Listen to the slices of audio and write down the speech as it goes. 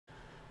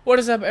What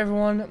is up,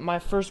 everyone? My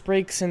first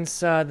break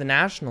since the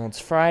National. It's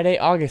Friday,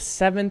 August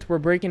 7th. We're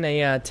breaking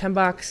a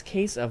 10-box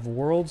case of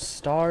World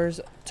Stars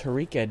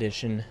Toreka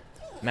Edition.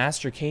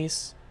 Master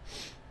case.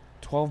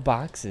 12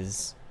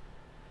 boxes.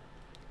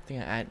 I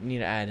think I need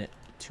to add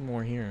 2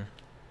 more here.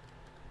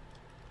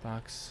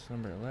 Box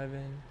number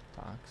 11.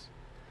 Box.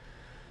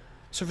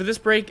 So for this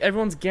break,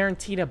 everyone's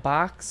guaranteed a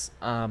box.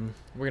 We're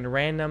going to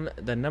random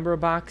the number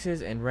of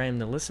boxes and random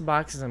the list of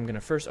boxes. I'm going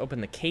to first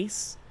open the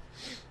case.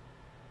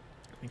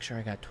 Make sure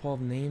I got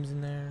 12 names in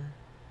there.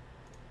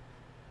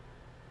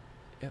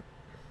 Yep.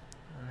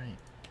 Alright.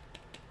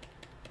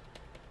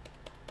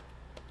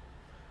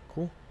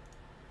 Cool.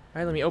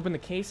 Alright, let me open the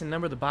case and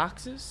number the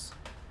boxes.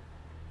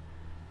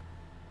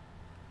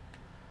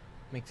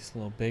 Make this a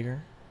little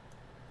bigger.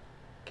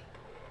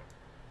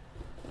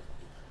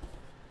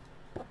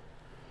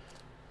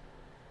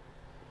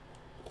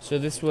 So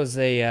this was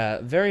a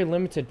very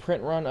limited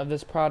print run of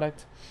this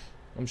product.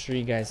 I'm sure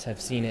you guys have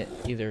seen it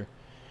either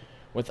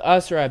with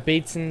us or at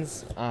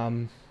Bateson's.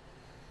 I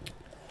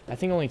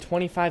think only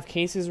 25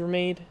 cases were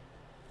made.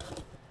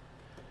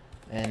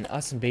 And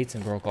us and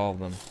Bateson broke all of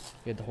them.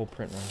 We had the whole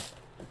print run.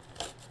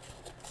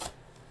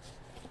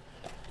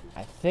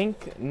 I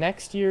think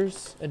next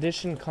year's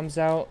edition comes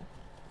out,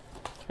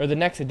 or the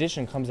next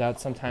edition comes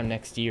out sometime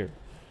next year.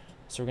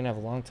 So we're going to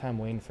have a long time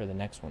waiting for the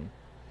next one.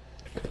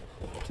 It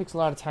takes a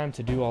lot of time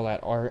to do all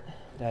that art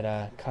that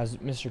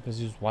Mr.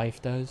 Kazoo's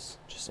wife does.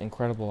 Just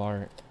incredible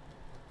art.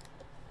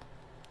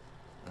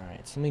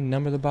 Alright, so let me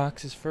number the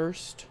boxes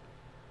first.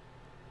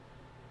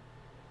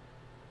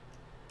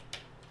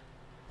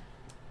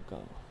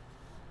 Go.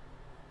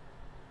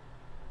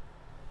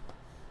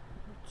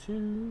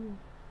 2.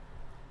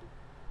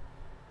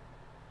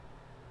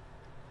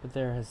 But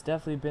there has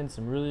definitely been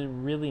some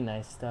really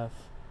nice stuff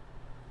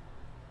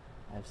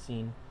I've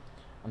seen.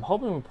 I'm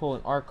hoping we pull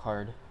an art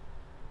card.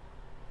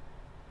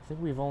 I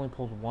think we've only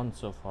pulled one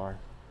so far.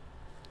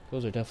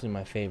 Those are definitely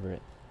my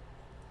favorite.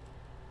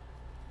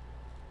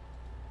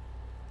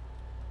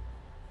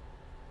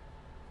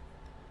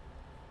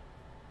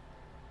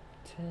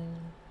 Number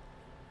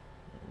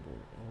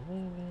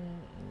 11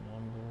 and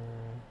number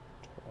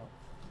 12.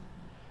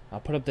 I'll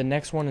put up the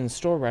next one in the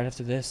store right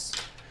after this.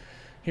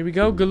 Here we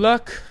go. Good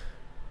luck.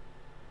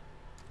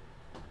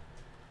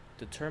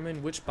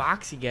 Determine which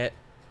box you get.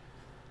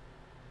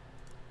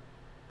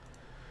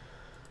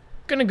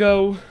 Gonna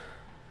go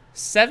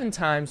 7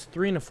 times,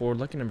 3 and a 4.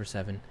 Lucky number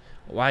 7.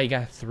 Wow, you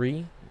got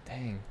 3?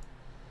 Dang.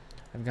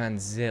 I've gotten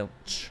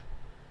zilch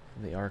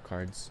of the art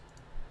cards.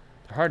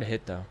 They're hard to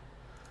hit though.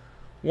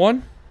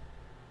 1,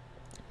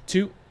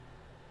 2,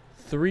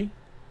 3,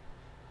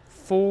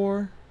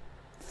 4,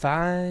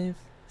 5,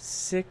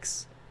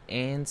 6,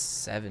 and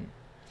 7.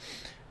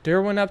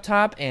 Derwin up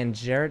top and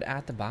Jared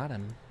at the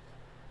bottom.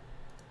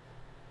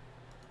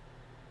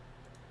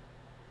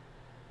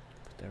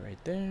 Put that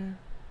right there.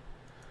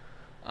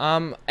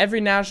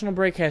 Every national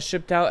break has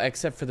shipped out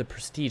except for the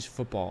Prestige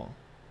Football.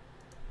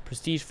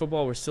 Prestige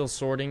Football, we're still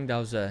sorting. That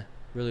was a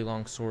really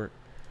long sort.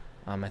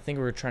 I think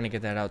we're trying to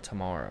get that out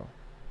tomorrow.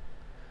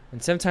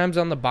 And sometimes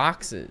on the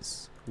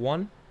boxes.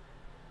 1,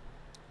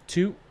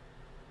 2,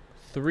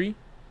 3,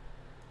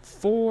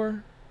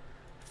 4,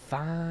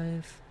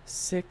 5,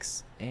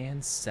 6,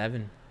 and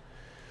 7.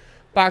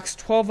 Box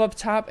 12 up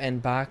top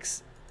and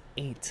box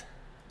 8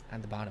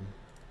 at the bottom.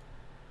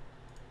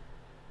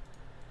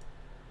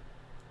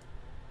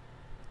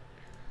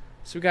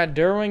 So we got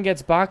Derwin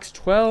gets box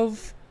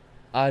 12.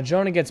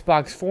 Jonah gets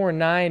box 4 and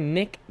 9.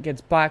 Nick gets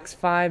box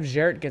 5.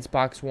 Jarrett gets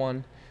box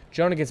 1.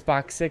 Jonah gets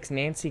box 6.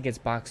 Nancy gets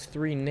box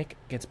 3. Nick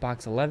gets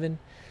box 11.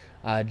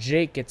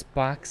 Jake gets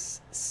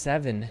box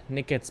 7.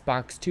 Nick gets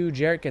box 2.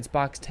 Jarrett gets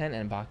box 10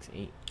 and box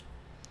 8.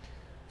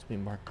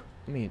 Let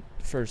me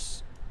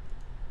first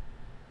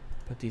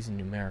put these in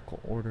numerical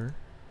order.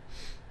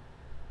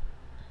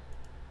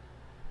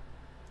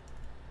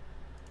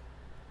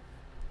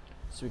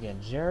 So we got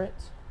Jarrett.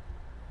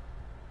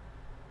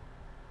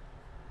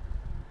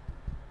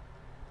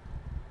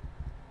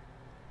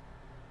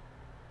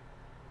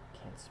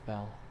 Can't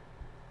spell.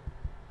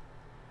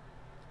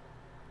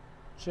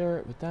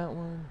 Jarrett with that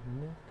one.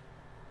 Nick.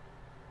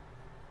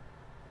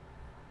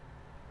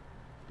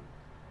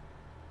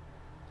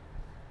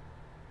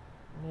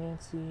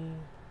 Nancy.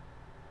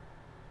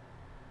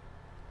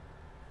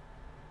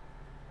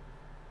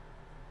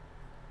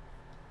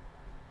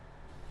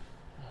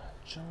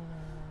 Jonah.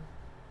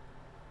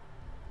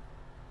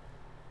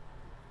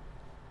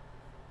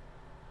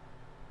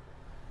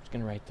 I'm just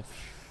gonna write the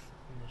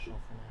initial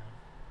for now.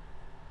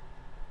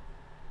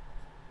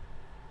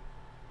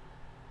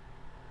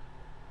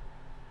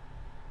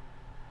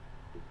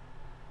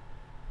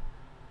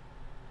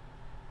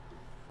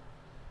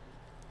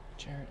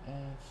 Jared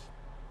F.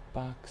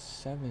 Box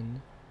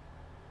 7.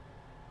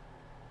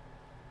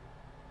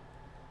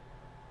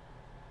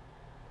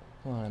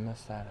 Hold on, I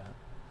messed that up.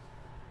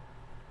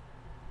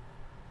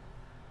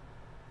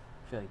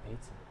 I feel like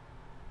Bateson.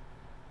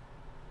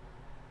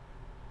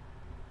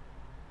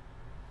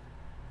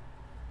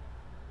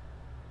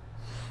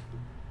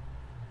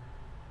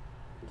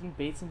 Didn't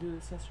Bateson do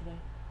this yesterday?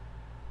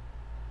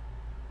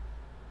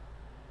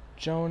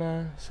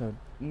 Jonah, so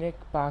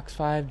Nick box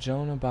 5,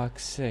 Jonah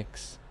box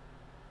 6,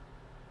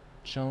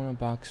 Jonah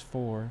box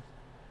 4,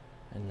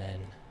 and then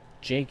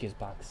Jake is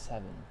box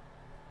 7.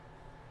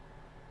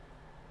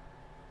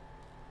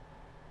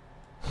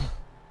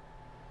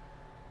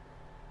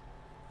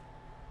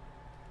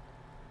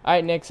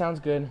 Alright, Nick, sounds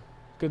good.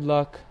 Good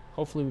luck.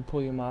 Hopefully we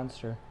pull you a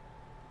monster.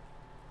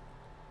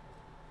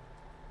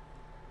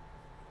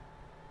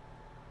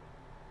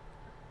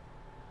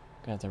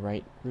 Got to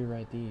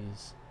rewrite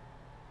these.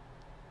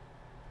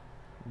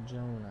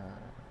 Jonah.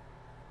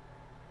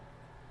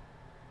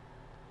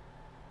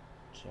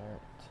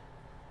 Jarrett.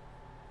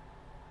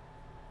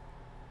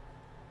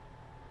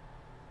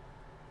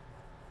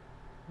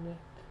 Nick.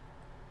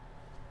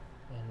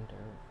 Ender.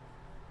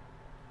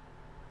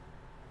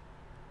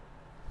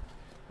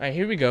 Alright,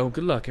 here we go.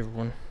 Good luck,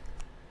 everyone.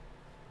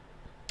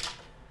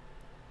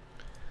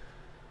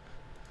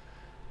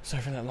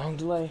 Sorry for that long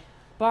delay.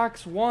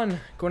 Box 1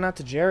 going out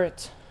to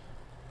Jarrett.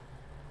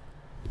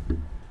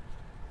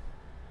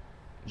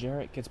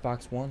 Jarrett gets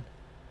box 1.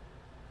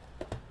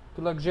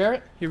 Good luck,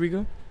 Jarrett. Here we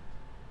go.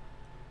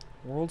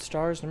 World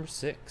Stars number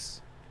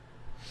 6.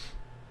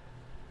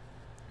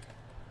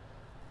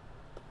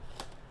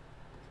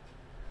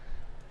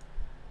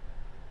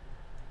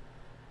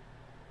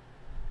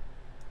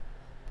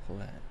 Pull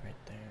that right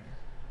there.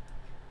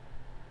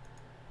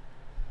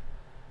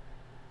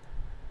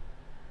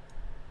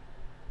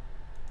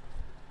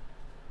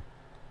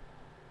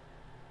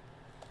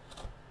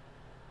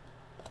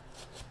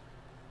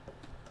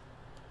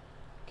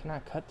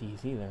 Cannot cut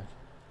these either.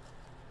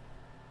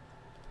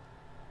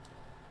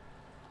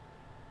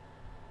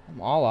 I'm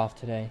all off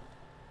today.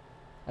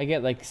 I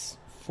get like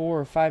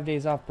 4 or 5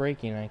 days off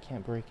breaking and I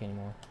can't break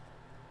anymore.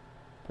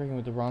 Breaking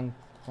with the wrong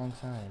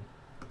side.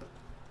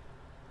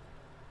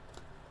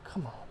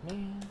 Come on,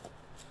 man.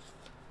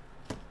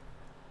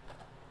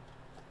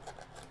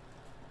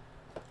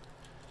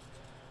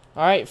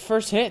 Alright,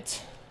 first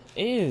hit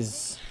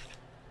is...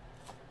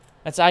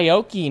 That's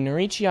Aoki,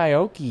 Narichi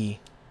Aoki.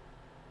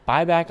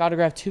 Buyback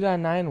autograph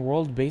 2009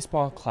 World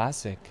Baseball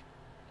Classic.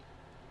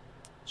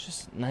 It's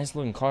just a nice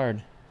looking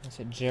card. I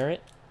said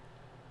Jarrett.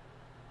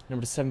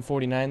 Number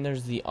 749.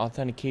 There's the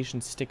authentication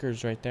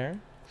stickers right there.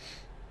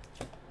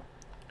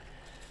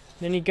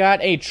 Then you got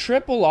a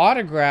triple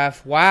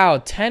autograph. Wow,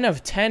 10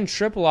 of 10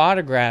 triple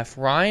autograph.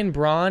 Ryan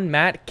Braun,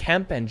 Matt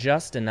Kemp, and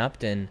Justin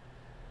Upton.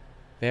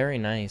 Very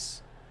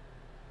nice.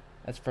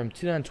 That's from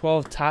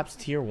 2012 Topps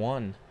Tier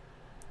 1.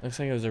 Looks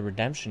like it was a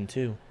redemption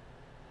too.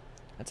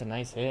 That's a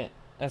nice hit.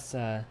 That's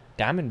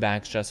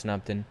Diamondbacks, Justin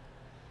Upton.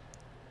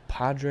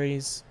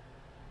 Padres.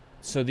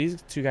 So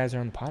these two guys are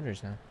on the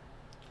Padres now.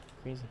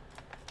 Crazy.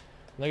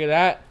 Look at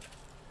that.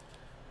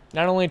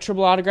 Not only a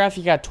triple autograph,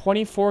 you got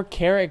 24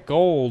 karat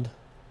gold.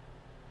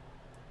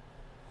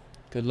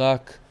 Good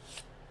luck.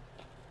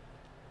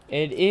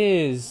 It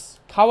is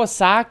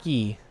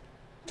Kawasaki.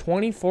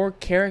 24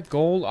 karat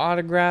gold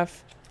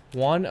autograph.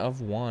 1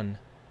 of 1.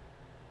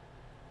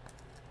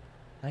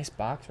 Nice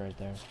box right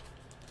there.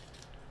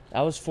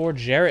 That was for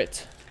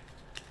Jarrett.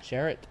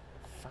 Jarrett.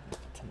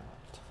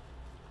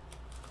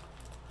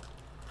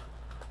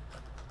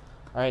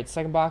 Alright,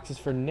 second box is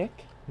for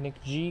Nick.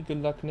 Nick G.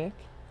 Good luck, Nick.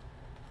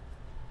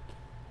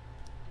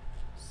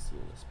 Seal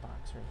this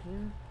box right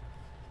here.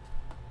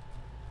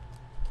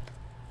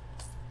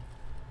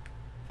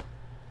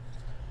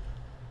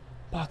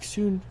 Box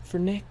 2 for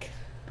Nick.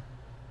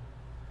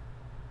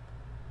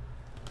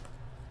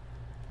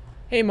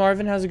 Hey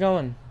Marvin, how's it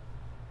going?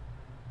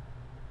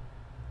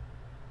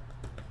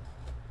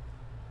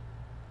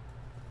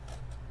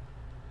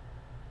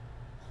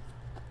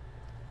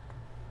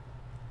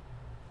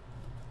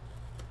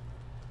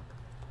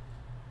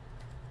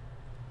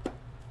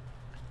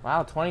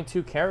 Wow,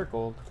 22 karat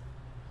gold.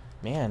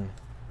 Man,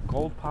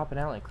 gold popping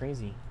out like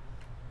crazy.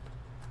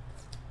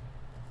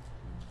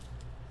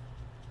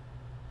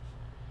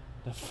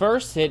 The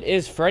first hit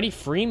is Freddie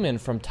Freeman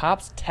from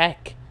Topps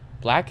Tech.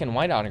 Black and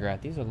white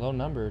autograph. These are low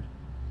numbered.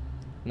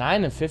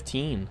 9 of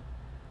 15.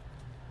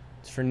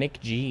 It's for Nick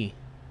G.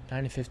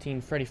 9 of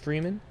 15, Freddie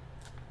Freeman.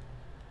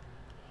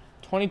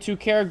 22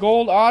 karat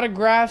gold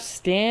autograph,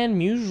 Stan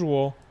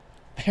Musial.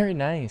 Very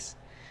nice.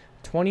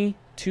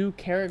 22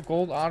 karat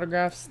gold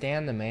autograph,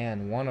 Stan the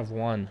Man. 1 of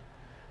 1.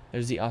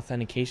 There's the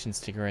authentication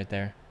sticker right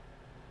there.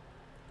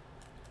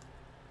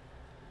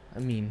 I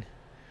mean,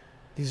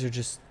 these are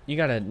just... You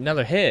got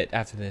another hit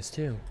after this,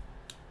 too.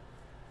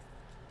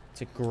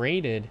 It's a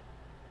graded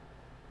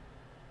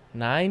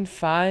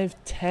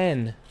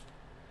 9/5/10.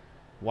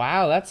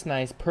 Wow, that's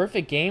nice.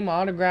 Perfect game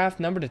autograph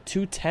number to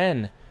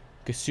 210.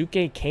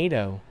 Gasuke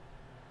Kato.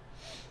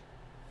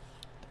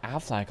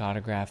 Aflac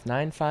autograph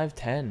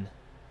 9/5/10.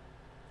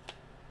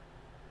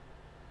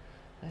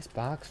 Nice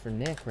box for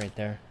Nick right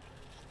there.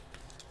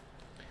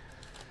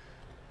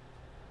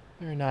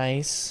 Very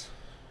nice.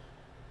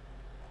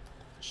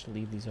 Should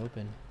leave these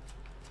open.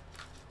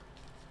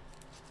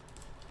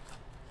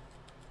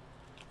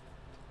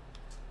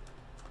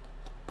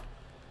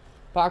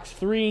 Box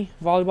 3,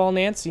 Volleyball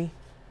Nancy.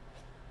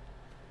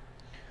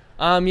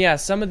 Yeah,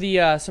 some of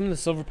the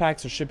silver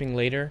packs are shipping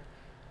later.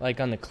 Like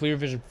on the Clear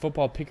Vision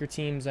football picker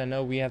teams, I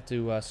know we have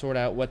to sort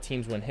out what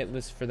teams went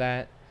hitless for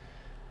that.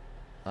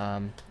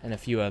 And a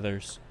few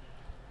others.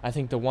 I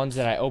think the ones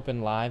that I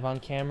opened live on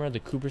camera, the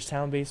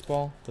Cooperstown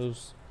baseball,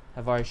 those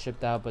have already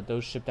shipped out, but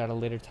those shipped out a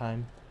later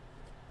time.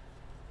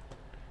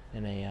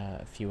 And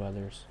a few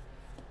others.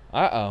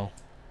 Uh-oh.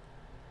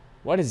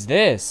 What is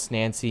this,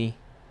 Nancy?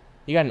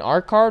 You got an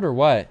art card or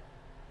what?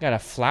 Got a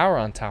flower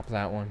on top of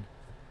that one.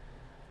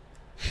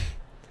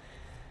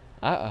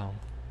 Uh-oh.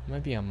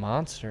 Might be a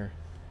monster.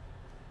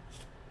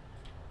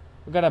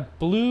 We got a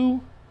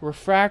blue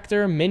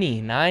refractor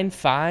mini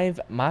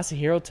 9.5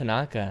 Masahiro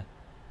Tanaka.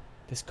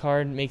 This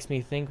card makes me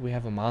think we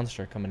have a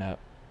monster coming up.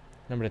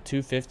 Number to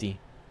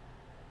 250.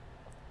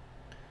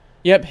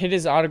 Yep, hit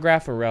his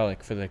autograph or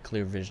relic for the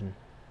Clear Vision.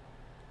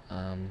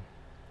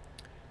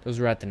 Those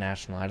were at the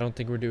National. I don't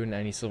think we're doing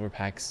any silver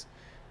packs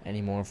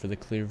anymore for the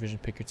Clear Vision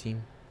picker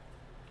team.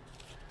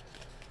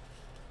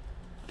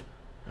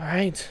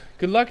 Alright.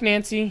 Good luck,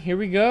 Nancy. Here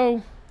we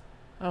go.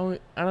 I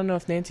don't know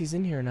if Nancy's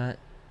in here or not.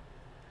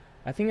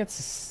 I think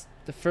that's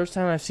the first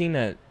time I've seen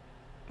a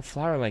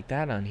flower like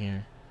that on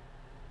here.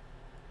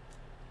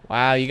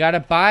 Wow, you got a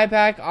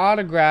buyback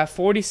autograph.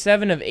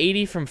 47 of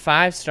 80 from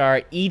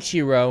 5-star.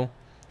 Ichiro.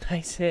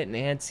 Nice hit,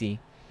 Nancy.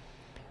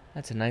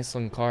 That's a nice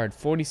looking card.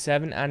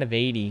 47 out of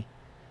 80.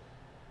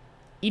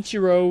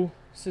 Ichiro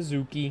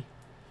Suzuki.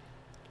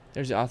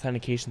 There's the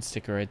authentication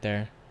sticker right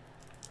there.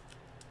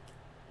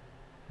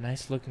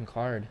 Nice looking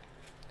card.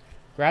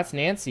 Congrats,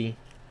 Nancy.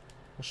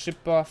 We'll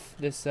ship off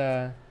this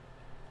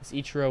this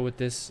Ichiro with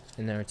this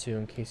in there too,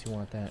 in case you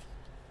want that.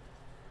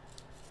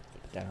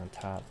 Put that on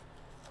top.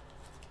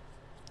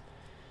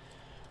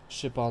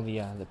 Ship all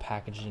the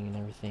packaging and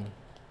everything.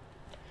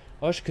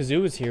 Oh, if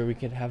Kazoo was here, we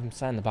could have him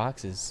sign the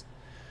boxes.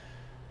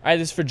 Alright,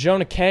 this is for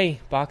Jonah K.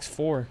 Box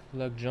 4. Good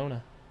luck,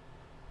 Jonah.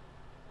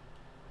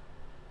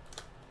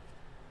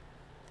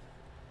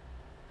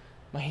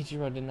 My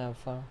Ichiro didn't have a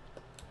flower.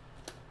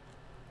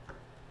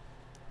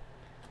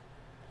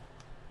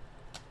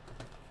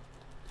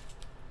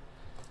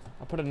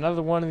 I'll put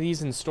another one of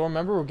these in store.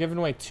 Remember, we're giving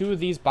away 2 of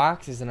these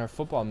boxes in our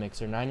football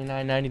mixer.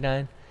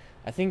 $99.99.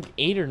 I think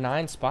 8 or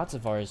 9 spots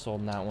have already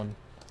sold in that one.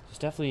 It's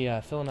definitely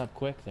filling up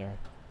quick there.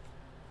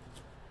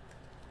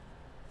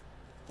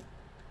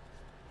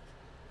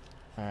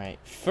 Alright,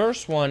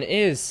 first one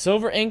is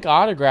Silver Ink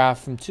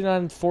Autograph from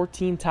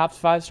 2014 Topps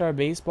 5-Star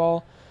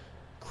Baseball.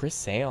 Chris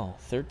Sale,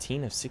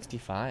 13 of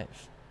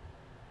 65.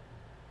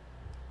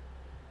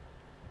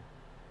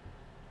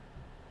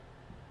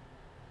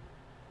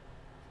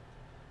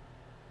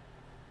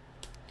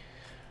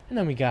 And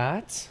then we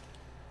got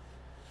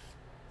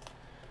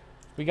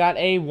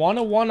a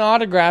 101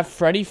 autograph,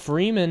 Freddie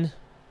Freeman,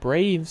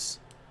 Braves.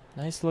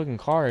 Nice looking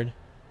card.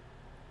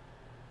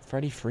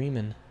 Freddie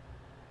Freeman.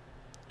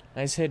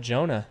 Nice hit,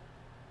 Jonah.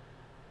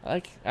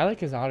 I like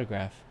his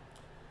autograph.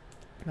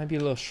 Might be a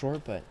little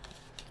short, but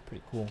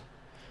pretty cool.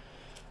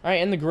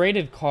 Alright, and the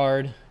graded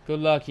card.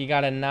 Good luck. You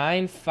got a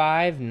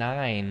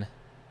 959.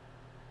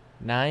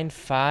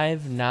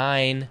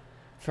 959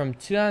 from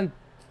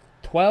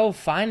 2012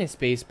 Finest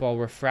Baseball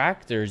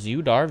Refractors,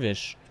 Yu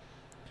Darvish.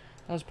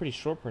 That was pretty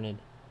short printed.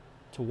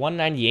 To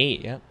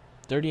 198, yep.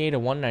 38 to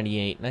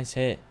 198. Nice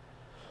hit.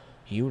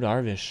 Yu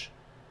Darvish.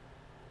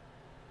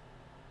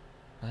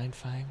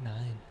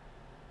 959.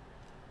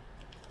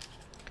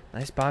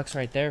 Nice box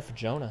right there for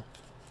Jonah.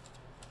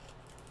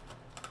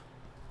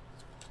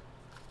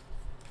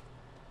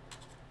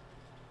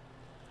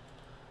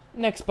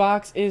 Next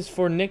box is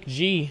for Nick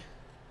G.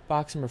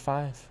 Box number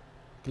 5.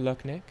 Good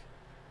luck, Nick.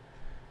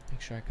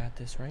 Make sure I got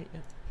this right.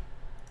 Yep.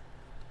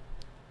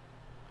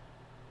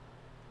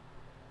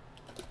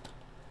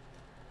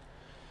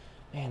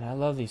 Man, I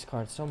love these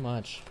cards so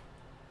much.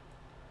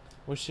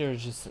 Wish there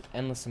was just an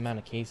endless amount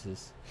of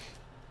cases.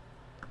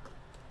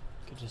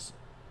 Could just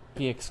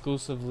be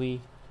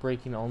exclusively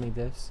breaking only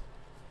this.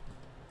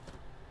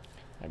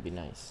 That'd be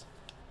nice.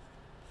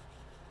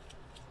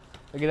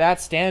 Look at that.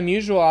 Stan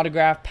Musial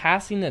autograph,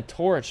 Passing the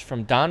Torch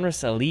from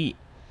Donruss Elite.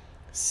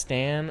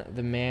 Stan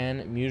the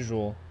Man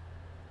Musial.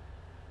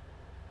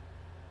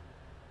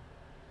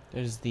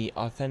 There's the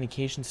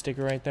authentication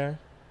sticker right there.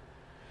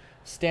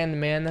 Stan the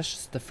Man, that's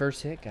just the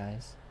first hit,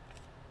 guys.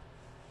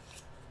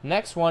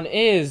 Next one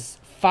is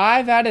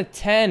 5 out of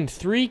 10.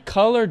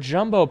 3-color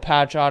jumbo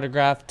patch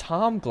autograph,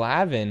 Tom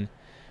Glavine.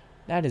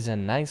 That is a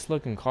nice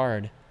looking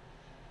card.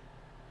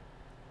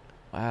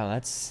 Wow,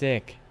 that's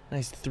sick.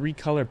 Nice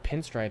 3-color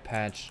pinstripe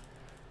patch.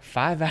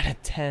 5 out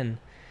of 10.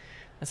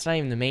 That's not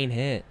even the main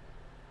hit.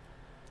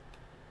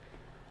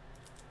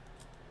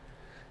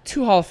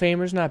 2 Hall of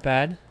Famers, not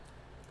bad.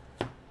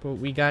 But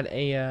we got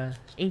a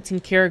 18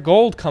 karat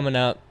gold coming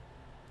up.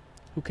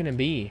 Who can it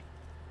be?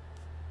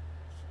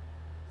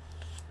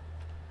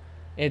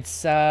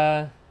 It's,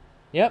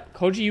 yep,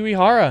 Koji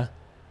Uehara.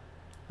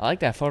 I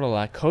like that photo a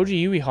lot.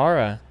 Koji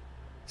Uehara.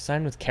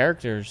 Signed with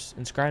characters.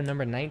 Inscribed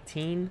number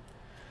 19.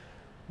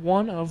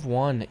 1 of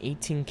 1.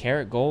 18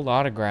 karat gold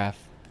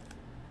autograph.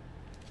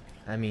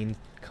 I mean,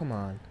 come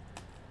on.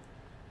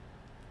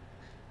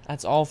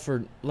 That's all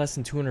for less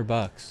than 200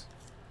 bucks.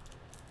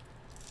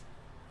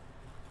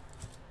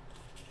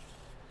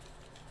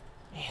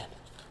 Man,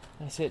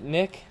 nice hit,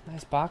 Nick.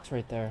 Nice box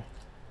right there.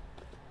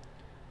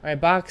 All right,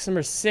 box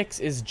number 6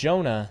 is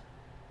Jonah.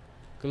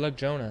 Good luck,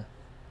 Jonah.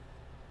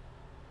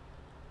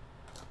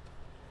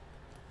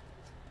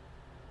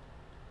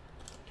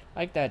 I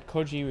like that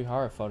Koji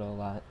Uehara photo a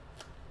lot.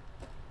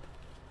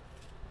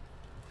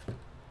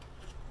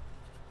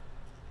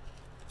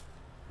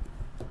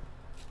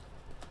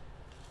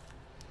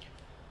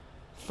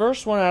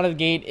 First one out of the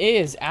gate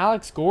is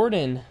Alex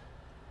Gordon.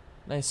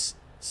 Nice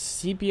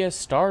CPS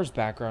Stars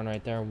background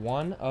right there.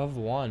 1 of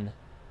 1.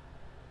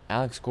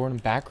 Alex Gordon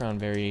background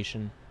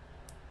variation.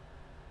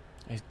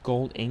 Nice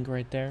gold ink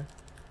right there.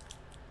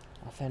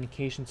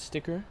 Authentication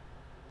sticker.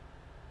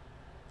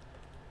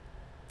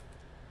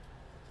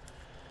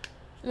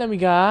 And then we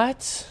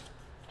got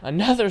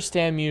another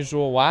Stan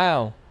Musial.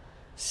 Wow.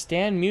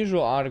 Stan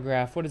Musial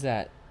autograph. What is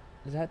that?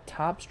 Is that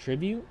Topps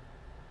Tribute?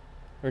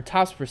 Or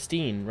Topps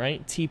Pristine,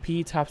 right?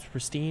 TP, Topps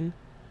Pristine.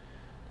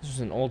 This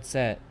was an old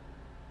set.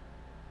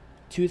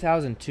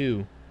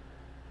 2002.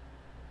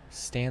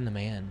 Stan the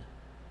man.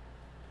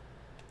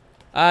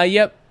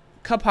 Yep.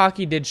 Cup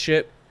Hockey did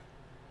ship.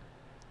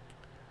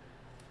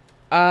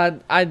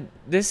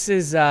 This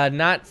is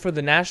not for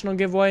the national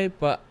giveaway,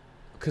 but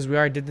because we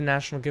already did the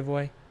national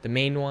giveaway, the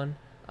main one.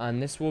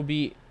 This will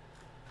be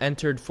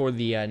entered for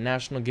the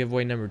national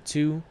giveaway number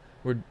 2.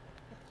 We're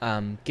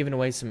giving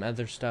away some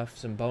other stuff,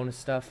 some bonus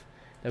stuff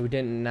that we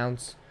didn't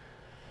announce.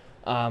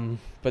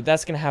 But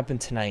that's gonna happen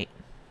tonight.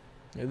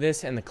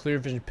 This and the Clear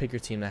Vision Picker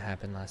team that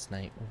happened last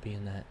night will be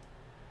in that.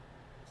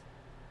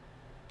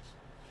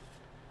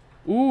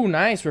 Ooh,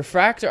 nice.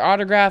 Refractor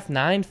autograph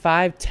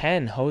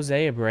 9/5/10.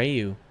 Jose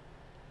Abreu.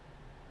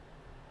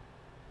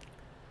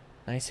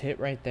 Nice hit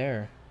right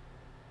there.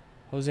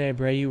 Jose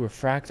Abreu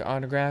refractor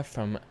autograph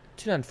from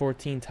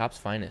 2014 Topps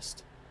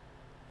Finest.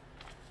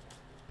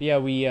 But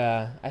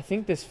yeah, I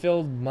think this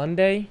filled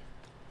Monday.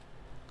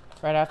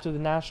 Right after the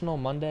National,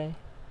 Monday.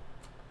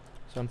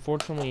 So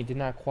unfortunately it did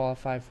not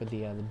qualify for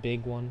the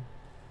big one.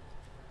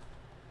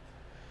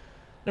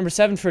 Number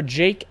 7 for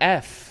Jake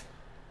F.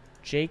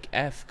 Jake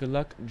F. Good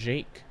luck,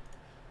 Jake.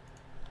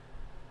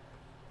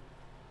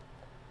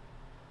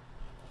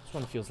 This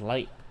one feels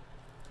light.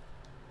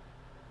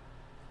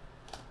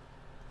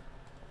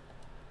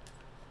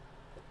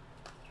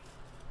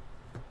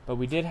 But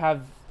we did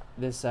have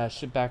this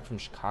shipped back from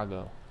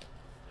Chicago.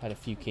 Had a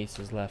few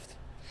cases left.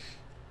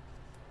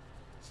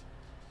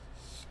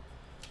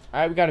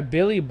 Alright, we got a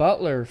Billy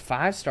Butler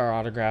 5-star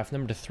autograph,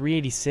 number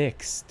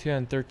 386.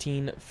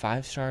 2013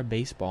 5-star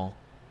baseball.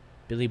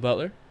 Billy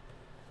Butler.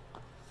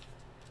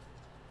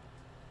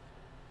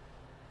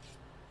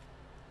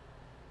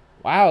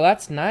 Wow,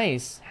 that's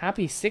nice.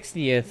 Happy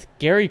 60th.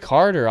 Gary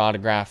Carter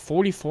autograph,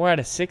 44 out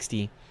of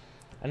 60.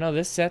 I know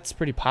this set's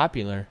pretty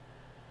popular.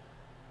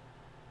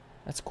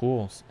 That's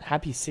cool.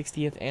 Happy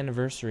 60th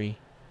anniversary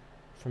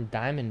from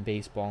Diamond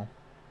Baseball.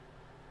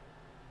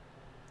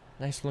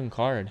 Nice looking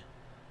card.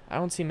 I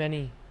don't see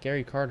many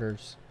Gary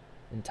Carters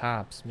in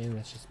Topps. Maybe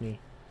that's just me.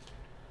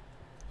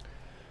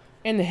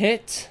 And the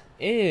hit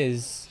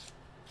is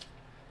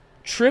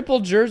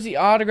triple jersey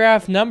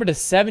autograph number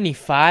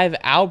 /75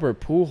 Albert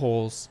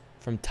Pujols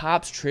from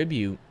Topps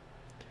Tribute.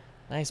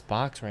 Nice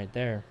box right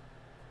there.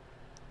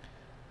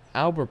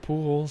 Albert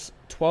Pujols,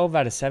 12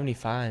 out of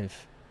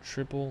 75.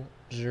 Triple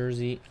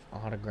jersey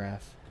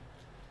autograph.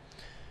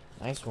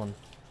 Nice one.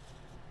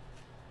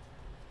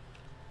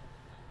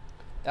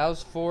 That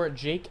was for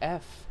Jake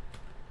F.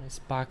 Nice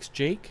box,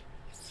 Jake.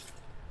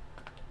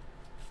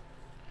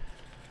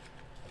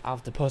 I'll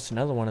have to post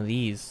another one of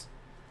these.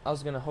 I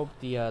was gonna hope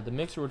the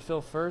mixer would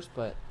fill first,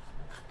 but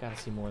gotta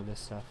see more of this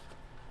stuff.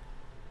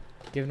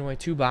 Giving away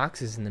 2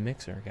 boxes in the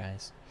mixer,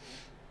 guys.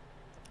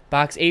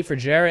 Box 8 for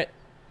Jarrett.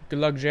 Good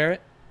luck,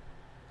 Jarrett.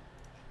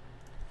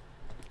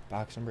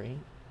 Box number 8.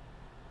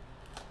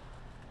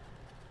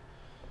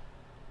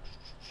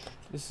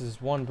 This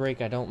is one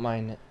break I don't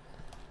mind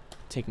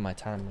taking my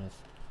time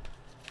with.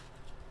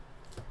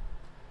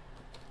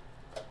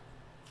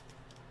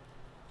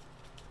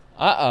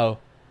 Uh-oh.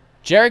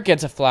 Jarrett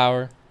gets a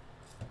flower.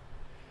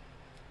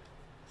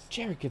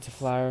 Jarrett gets a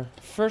flower.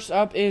 First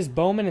up is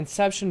Bowman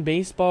Inception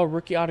Baseball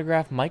rookie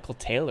autograph Michael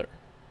Taylor.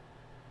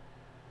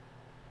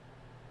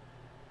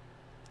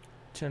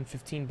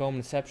 2015 Bowman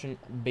Inception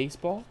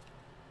Baseball.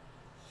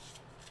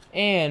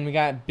 And we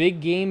got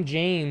Big Game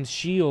James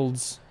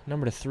Shields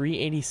number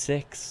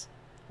 386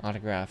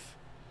 autograph.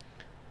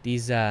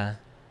 These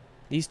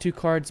 2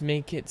 cards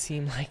make it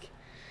seem like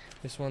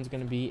this one's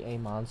gonna be a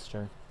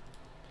monster.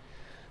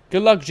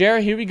 Good luck,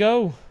 Jared. Here we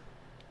go.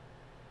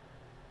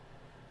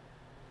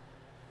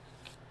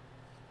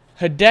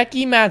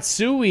 Hideki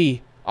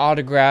Matsui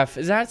autograph.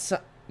 Is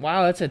that...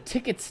 Wow, that's a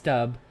ticket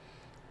stub.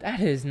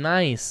 That is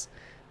nice.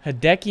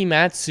 Hideki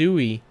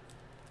Matsui.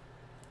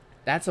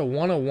 That's a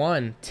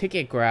 101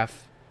 ticket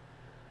graph.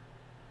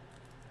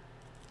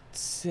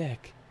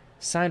 Sick.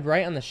 Signed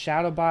right on the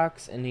shadow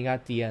box, and you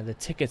got the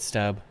ticket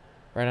stub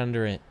right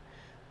under it.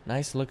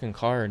 Nice looking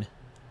card.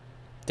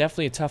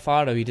 Definitely a tough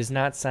auto. He does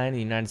not sign in the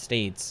United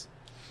States.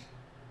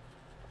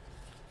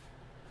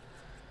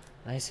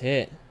 Nice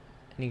hit.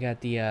 And you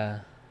got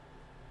the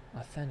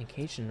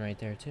authentication right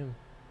there, too.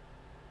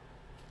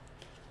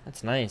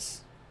 That's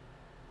nice.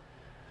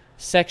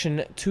 Section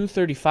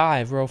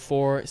 235, row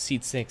 4,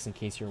 seat 6, in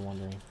case you're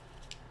wondering.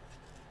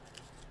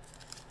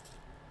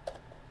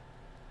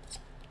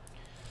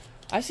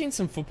 I've seen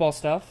some football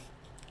stuff.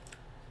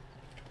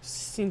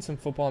 Seen some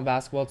football and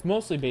basketball. It's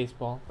mostly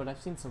baseball, but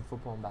I've seen some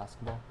football and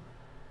basketball.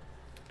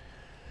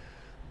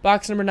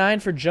 Box number 9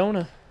 for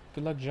Jonah.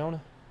 Good luck,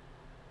 Jonah.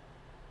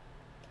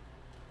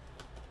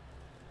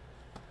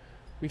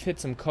 We've hit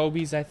some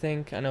Kobe's, I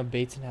think. I know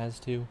Bateson has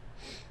too.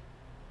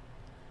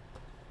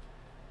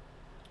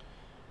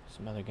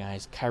 Some other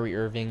guys. Kyrie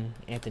Irving,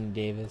 Anthony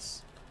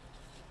Davis.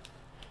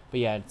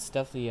 But yeah, it's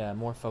definitely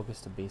more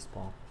focused to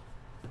baseball.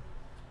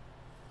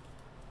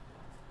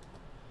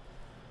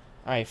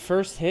 Alright,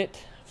 first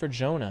hit for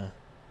Jonah.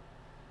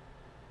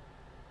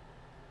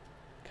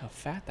 Look how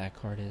fat that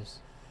card is.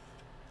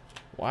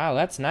 Wow,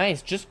 that's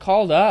nice. Just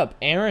called up.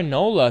 Aaron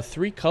Nola,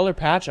 3-color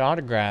patch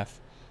autograph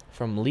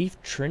from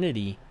Leaf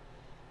Trinity.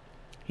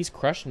 He's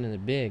crushing in the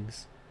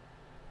bigs.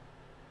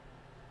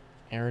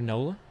 Aaron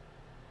Nola.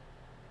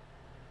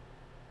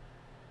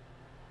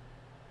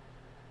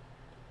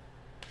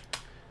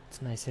 It's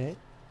a nice hit.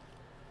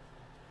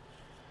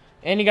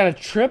 And you got a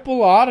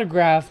triple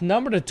autograph,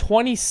 number to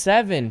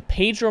 27.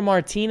 Pedro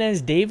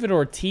Martinez, David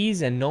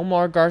Ortiz, and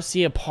Nomar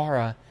Garcia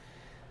Parra.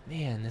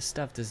 Man, this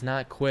stuff does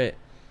not quit.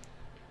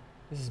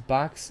 This is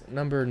box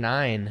number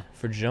 9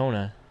 for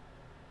Jonah.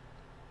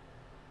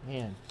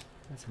 Man,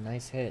 that's a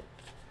nice hit.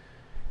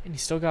 And he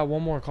still got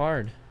one more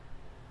card.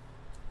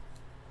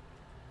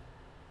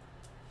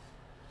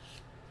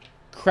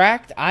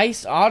 Cracked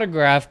ice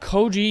autograph,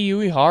 Koji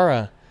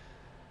Uehara.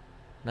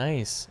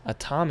 Nice.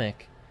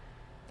 Atomic.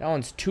 That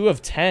one's 2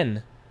 of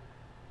 10.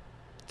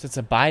 So it's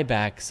a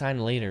buyback. Sign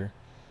later.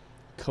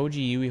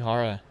 Koji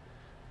Uehara.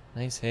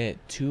 Nice hit.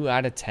 2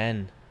 out of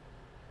 10.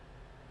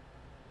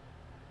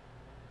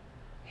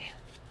 Man.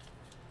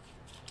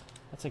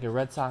 That's like a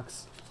Red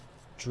Sox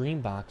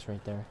dream box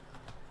right there.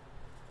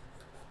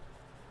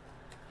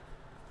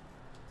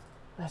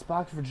 Nice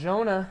box for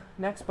Jonah.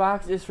 Next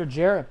box is for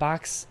Jarrett.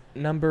 Box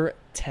number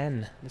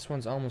 10. This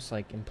one's almost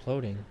like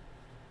imploding.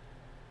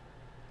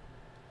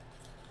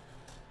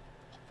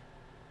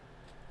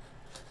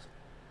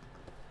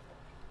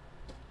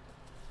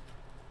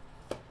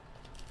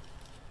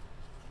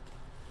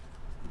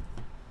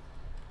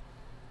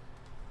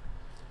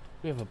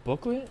 We have a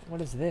booklet? What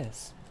is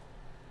this?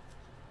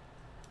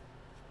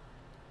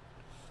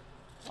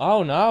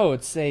 Oh no,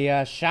 it's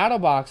a shadow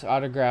box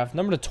autograph.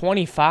 Number to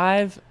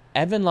 25.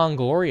 Evan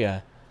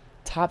Longoria,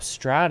 top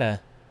strata.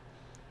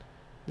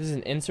 This is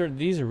an insert.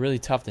 These are really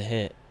tough to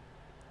hit.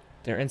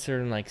 They're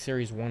inserted in like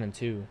series 1 and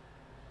 2.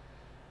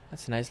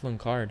 That's a nice looking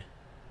card.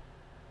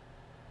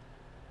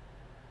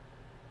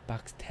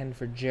 Box 10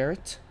 for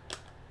Jarrett.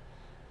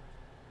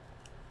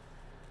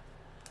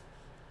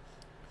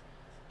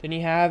 Then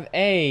you have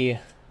a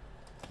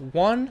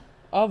 1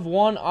 of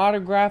 1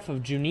 autograph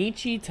of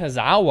Junichi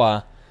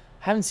Tazawa.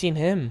 Haven't seen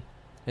him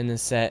in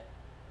this set.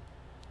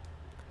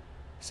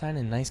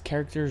 Signing nice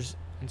characters.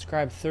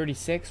 Inscribed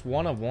 36,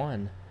 1 of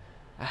 1.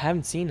 I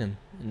haven't seen him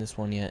in this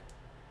one yet.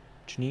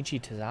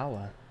 Junichi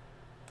Tazawa.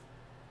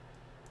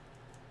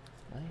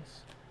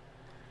 Nice.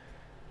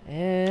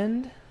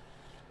 And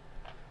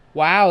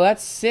wow,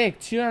 that's sick.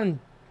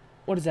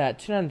 What is that?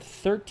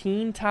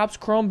 2013 Topps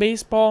Chrome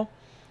Baseball.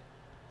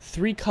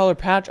 3-color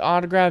patch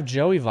autograph,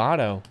 Joey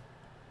Votto.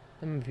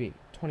 That might be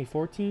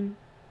 2014.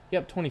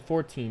 Yep,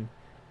 2014.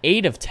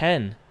 8 of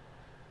 10.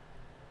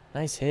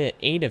 Nice hit.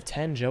 8 of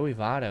 10, Joey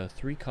Votto.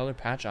 3-color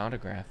patch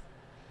autograph.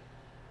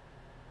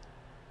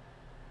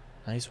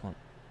 Nice one.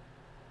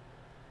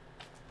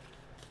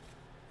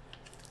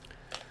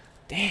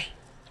 Dang.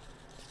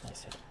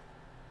 Nice hit.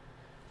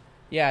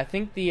 Yeah, I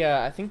think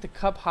the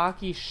Cup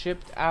hockey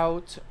shipped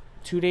out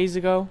 2 days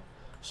ago,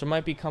 so it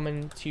might be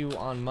coming to you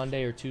on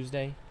Monday or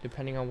Tuesday,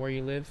 depending on where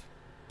you live.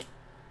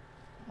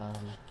 I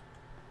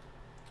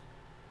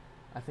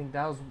think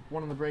that was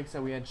one of the breaks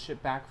that we had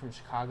shipped back from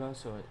Chicago,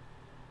 so it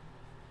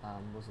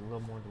was a little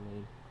more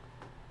delayed.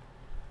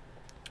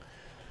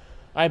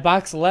 All right,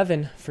 box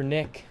 11 for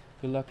Nick.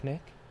 Good luck,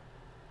 Nick.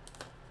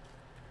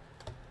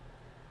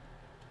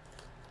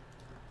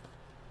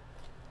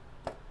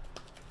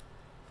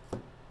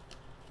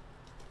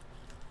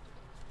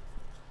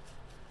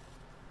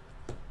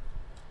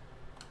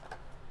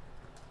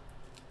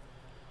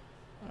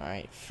 All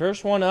right,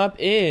 first one up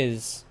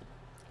is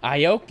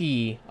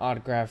Aoki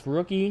autograph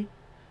rookie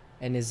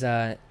and his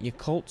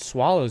Yakult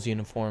Swallows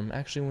uniform.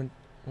 Actually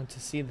went to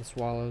see the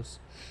Swallows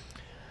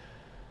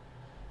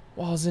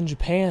while I was in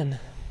Japan.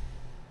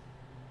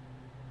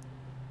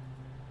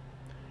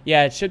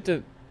 Yeah, it shipped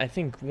I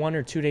think 1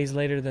 or 2 days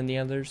later than the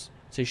others.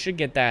 So you should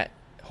get that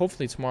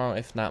hopefully tomorrow,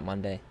 if not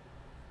Monday.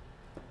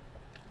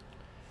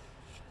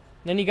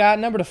 Then you got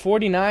number to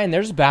 49.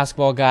 There's a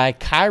basketball guy,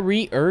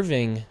 Kyrie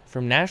Irving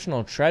from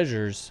National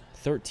Treasures.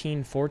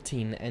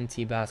 13-14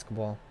 NT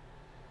basketball.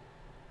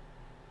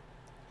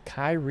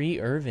 Kyrie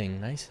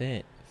Irving. Nice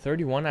hit.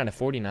 31 out of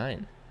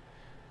 49.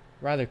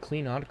 Rather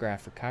clean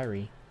autograph for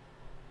Kyrie.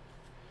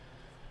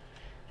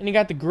 And you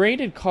got the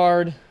graded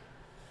card.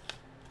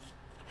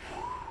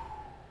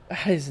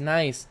 That is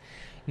nice.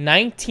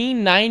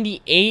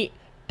 1998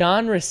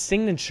 Donruss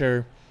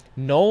signature.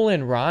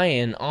 Nolan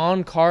Ryan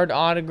on card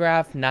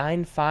autograph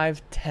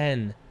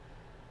 9/5/10.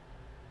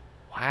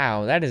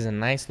 Wow, that is a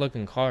nice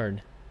looking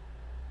card.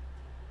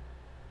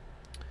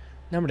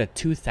 Number to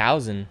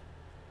 2000.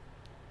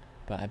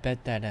 But I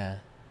bet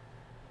that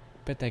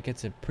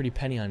gets a pretty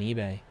penny on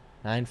eBay.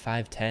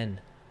 9/5/10.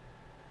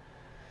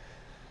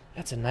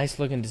 That's a nice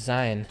looking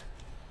design.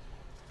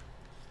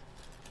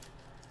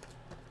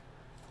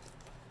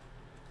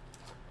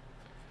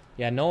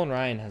 Yeah, Nolan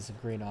Ryan has a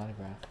great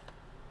autograph.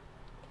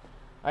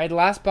 Alright, the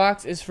last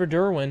box is for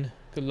Derwin.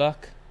 Good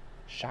luck.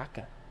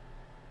 Shaka.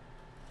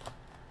 I'm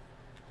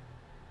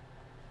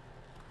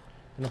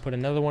going to put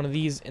another one of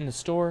these in the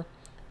store.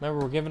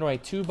 Remember, we're giving away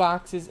 2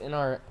 boxes in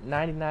our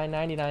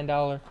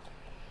 $99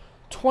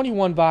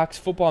 21 box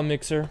football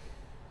mixer.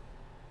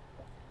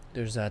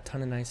 There's a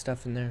ton of nice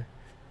stuff in there.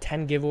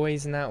 10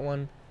 giveaways in that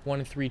one. 1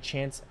 in 3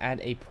 chance at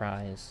a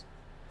prize.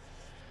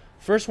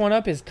 First one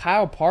up is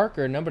Kyle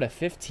Parker, number to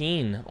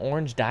 15.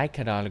 Orange die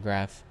cut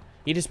autograph.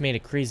 He just made a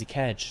crazy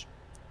catch.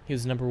 He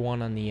was number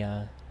 1 on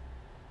the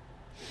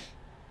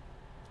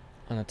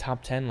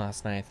top 10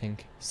 last night, I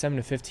think. 7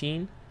 to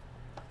 15.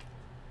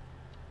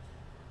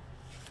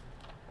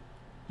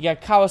 You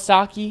got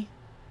Kawasaki,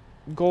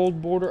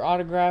 gold border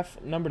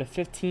autograph, number to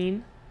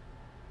 15.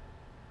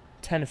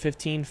 10 to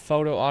 15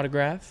 photo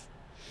autograph.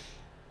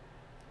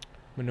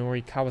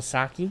 Minori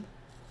Kawasaki.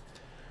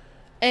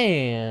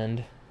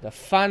 And the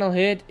final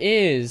hit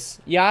is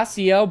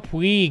Yasiel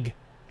Puig,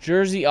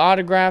 jersey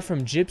autograph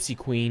from Gypsy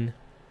Queen.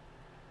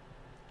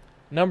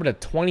 Number to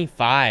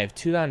 25,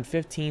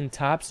 2015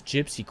 Topps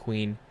Gypsy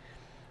Queen.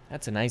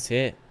 That's a nice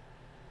hit.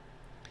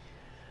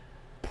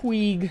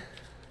 Puig.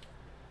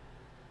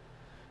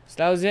 So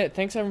that was it.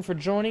 Thanks everyone for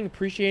joining.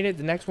 Appreciate it.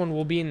 The next one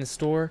will be in the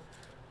store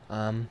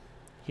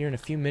here in a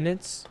few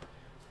minutes.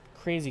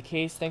 Crazy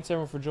case. Thanks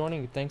everyone for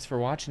joining. Thanks for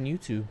watching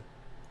YouTube.